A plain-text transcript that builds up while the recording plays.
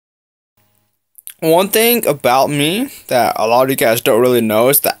One thing about me that a lot of you guys don't really know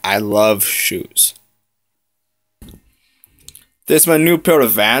is that I love shoes. This is my new pair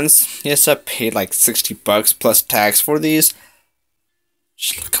of Vans. Yes, I paid like 60 bucks plus tax for these.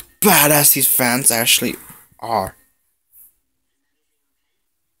 Just look how badass these Vans actually are.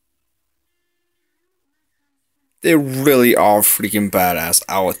 They really are freaking badass,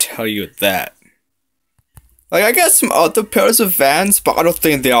 I will tell you that. Like, I got some other pairs of Vans, but I don't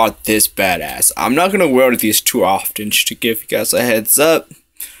think they are this badass. I'm not gonna wear these too often, just to give you guys a heads up.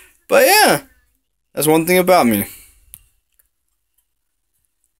 But yeah, that's one thing about me.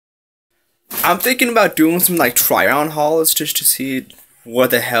 I'm thinking about doing some like try-on hauls just to see what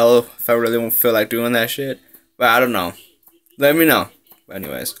the hell if I really won't feel like doing that shit. But I don't know. Let me know. But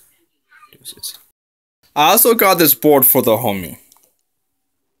anyways, deuces. I also got this board for the homie.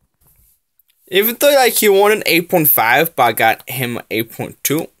 Even though like he wanted 8.5, but I got him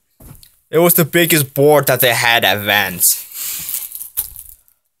 8.2. It was the biggest board that they had at Vans.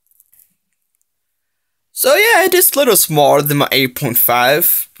 So yeah, it is a little smaller than my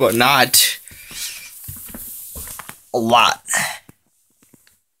 8.5, but not a lot.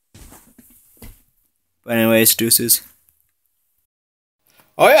 But anyways, deuces.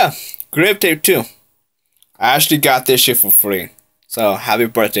 Oh yeah, grip tape too. I actually got this shit for free. So happy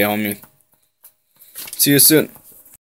birthday, homie. See you soon.